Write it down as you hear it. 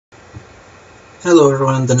Hello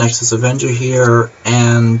everyone, the Nexus Avenger here,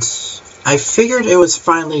 and I figured it was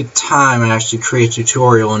finally time I actually create a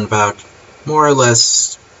tutorial about more or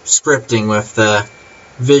less scripting with the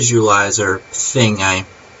visualizer thing I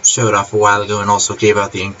showed off a while ago and also gave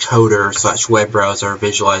out the encoder / web browser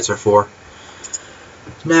visualizer for.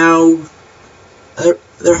 Now,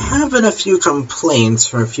 there have been a few complaints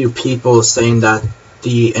from a few people saying that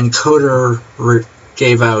the encoder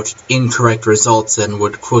gave out incorrect results and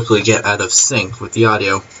would quickly get out of sync with the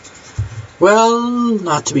audio. Well,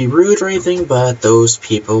 not to be rude or anything, but those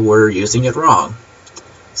people were using it wrong.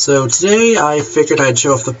 So today I figured I'd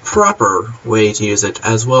show off the proper way to use it,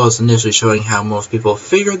 as well as initially showing how most people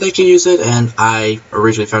figured they could use it, and I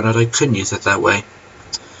originally found out I couldn't use it that way.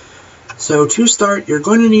 So to start, you're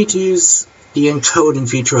going to need to use the encoding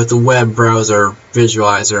feature with the web browser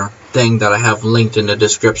visualizer thing that I have linked in the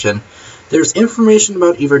description. There's information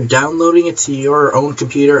about either downloading it to your own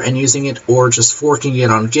computer and using it, or just forking it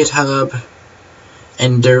on GitHub.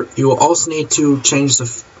 And you will also need to change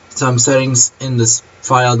some settings in this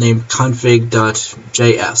file named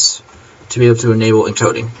config.js to be able to enable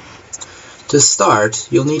encoding. To start,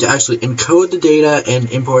 you'll need to actually encode the data and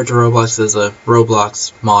import to ROBLOX as a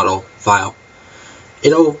ROBLOX model file.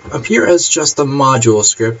 It'll appear as just a module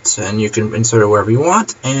script, and you can insert it wherever you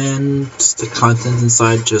want, and the contents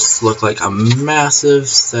inside just look like a massive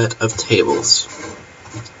set of tables,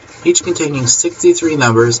 each containing 63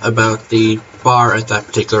 numbers about the bar at that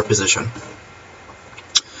particular position.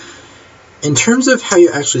 In terms of how you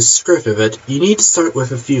actually script of it, you need to start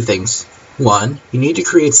with a few things. 1, you need to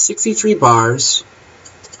create 63 bars.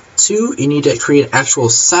 2, you need to create actual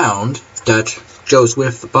sound that goes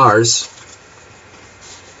with the bars.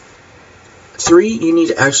 3, you need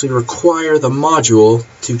to actually require the module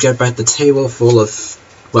to get back the table full of,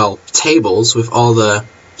 well, tables with all the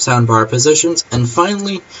soundbar positions. And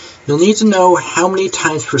finally, you'll need to know how many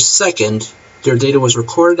times per second your data was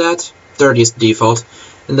recorded at, 30 is the default,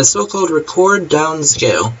 and the so-called record down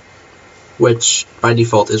scale, which by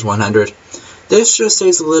default is 100. This just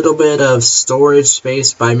saves a little bit of storage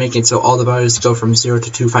space by making so all the values go from 0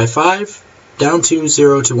 to 255 down to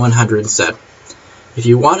 0 to 100 instead. If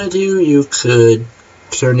you wanted to, you could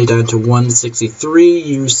turn it down to 163,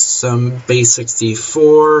 use some base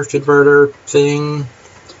 64 converter thing,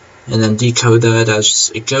 and then decode that as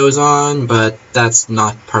it goes on, but that's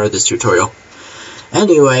not part of this tutorial.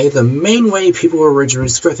 Anyway, the main way people were originally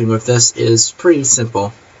scripting with this is pretty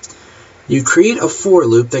simple. You create a for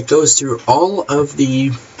loop that goes through all of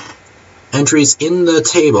the entries in the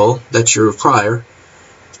table that you require.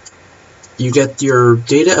 You get your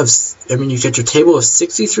you get your table of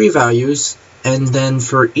 63 values, and then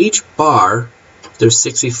for each bar, there's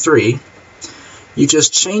 63. You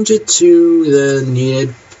just change it to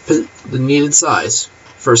the needed size.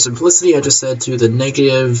 For simplicity, I just said to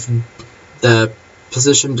the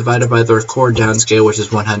position divided by the record down scale, which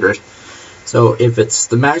is 100. So if it's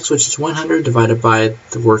the max, which is 100, divided by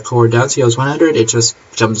the record down scale is 100, it just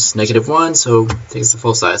becomes -1, so it takes the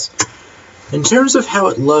full size. In terms of how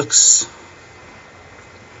it looks,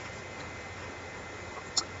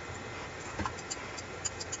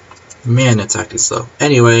 man, it's acting slow.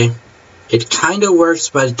 Anyway, it kind of works,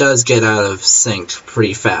 but it does get out of sync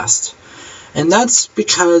pretty fast. And that's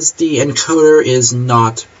because the encoder is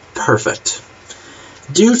not perfect.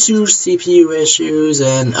 Due to CPU issues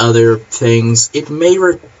and other things, it may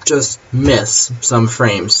just miss some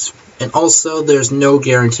frames. And also, there's no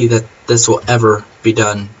guarantee that this will ever be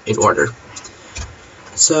done in order.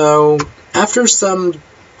 So, after some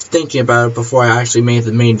thinking about it before I actually made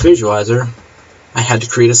the main visualizer, I had to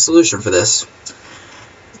create a solution for this.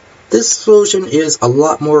 This solution is a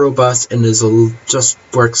lot more robust and just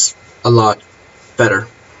works a lot better.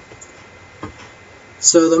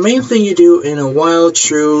 So the main thing you do in a while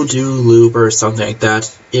true do loop or something like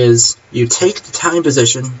that is you take the time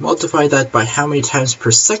position, multiply that by how many times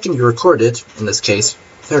per second you record it, in this case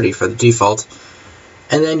 30 for the default,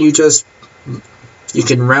 and then you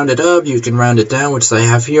can round it up, you can round it down, which I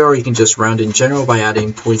have here, or you can just round in general by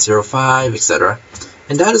adding 0.05, etc.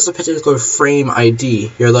 And that is the particular frame ID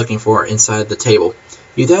you're looking for inside the table.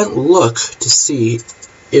 You then look to see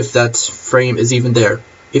if that frame is even there.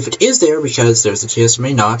 If it is there, because there's a chance it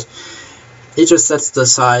may not, it just sets the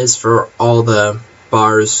size for all the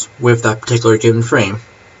bars with that particular given frame.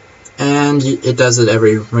 And it does it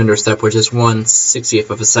every render step, which is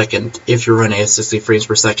 1/60th of a second if you're running at 60 frames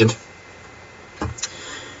per second.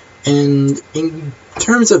 And in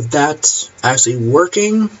terms of that actually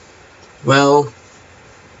working, well,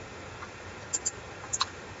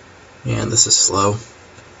 man, this is slow.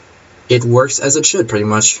 It works as it should, pretty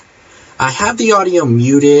much. I have the audio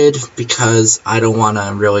muted because I don't want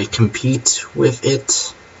to really compete with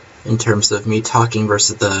it in terms of me talking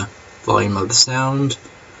versus the volume of the sound.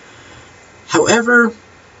 However,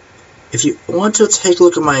 if you want to take a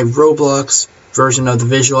look at my ROBLOX version of the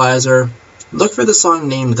visualizer, look for the song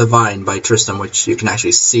named The Vine by Tristan, which you can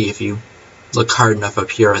actually see if you look hard enough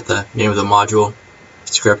up here at the name of the module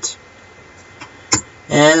script.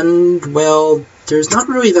 And, well, there's not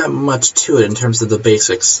really that much to it in terms of the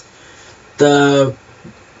basics. The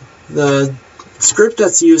script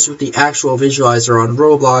that's used with the actual visualizer on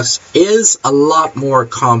ROBLOX is a lot more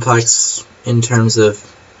complex in terms of,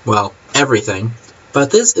 well, everything. But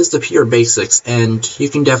this is the pure basics, and you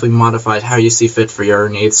can definitely modify it how you see fit for your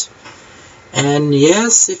needs. And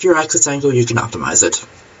yes, if you're access angle, you can optimize it.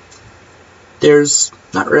 There's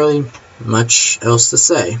not really much else to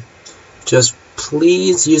say. Just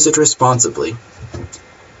please use it responsibly.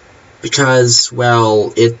 Because,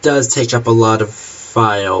 well, it does take up a lot of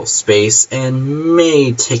file space and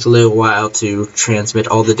may take a little while to transmit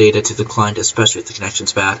all the data to the client, especially if the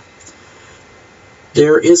connection's bad.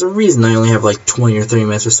 There is a reason I only have like 20 or 30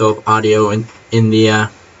 minutes or so of audio in the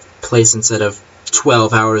place instead of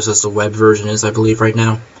 12 hours as the web version is, I believe, right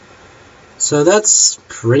now. So that's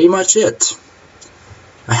pretty much it.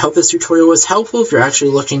 I hope this tutorial was helpful if you're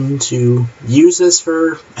actually looking to use this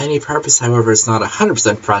for any purpose. However, it's not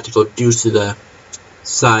 100% practical due to the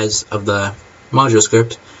size of the module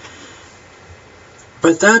script.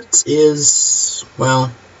 But that is,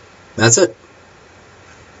 well, that's it.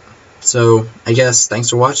 So, I guess,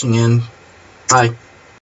 thanks for watching, and bye.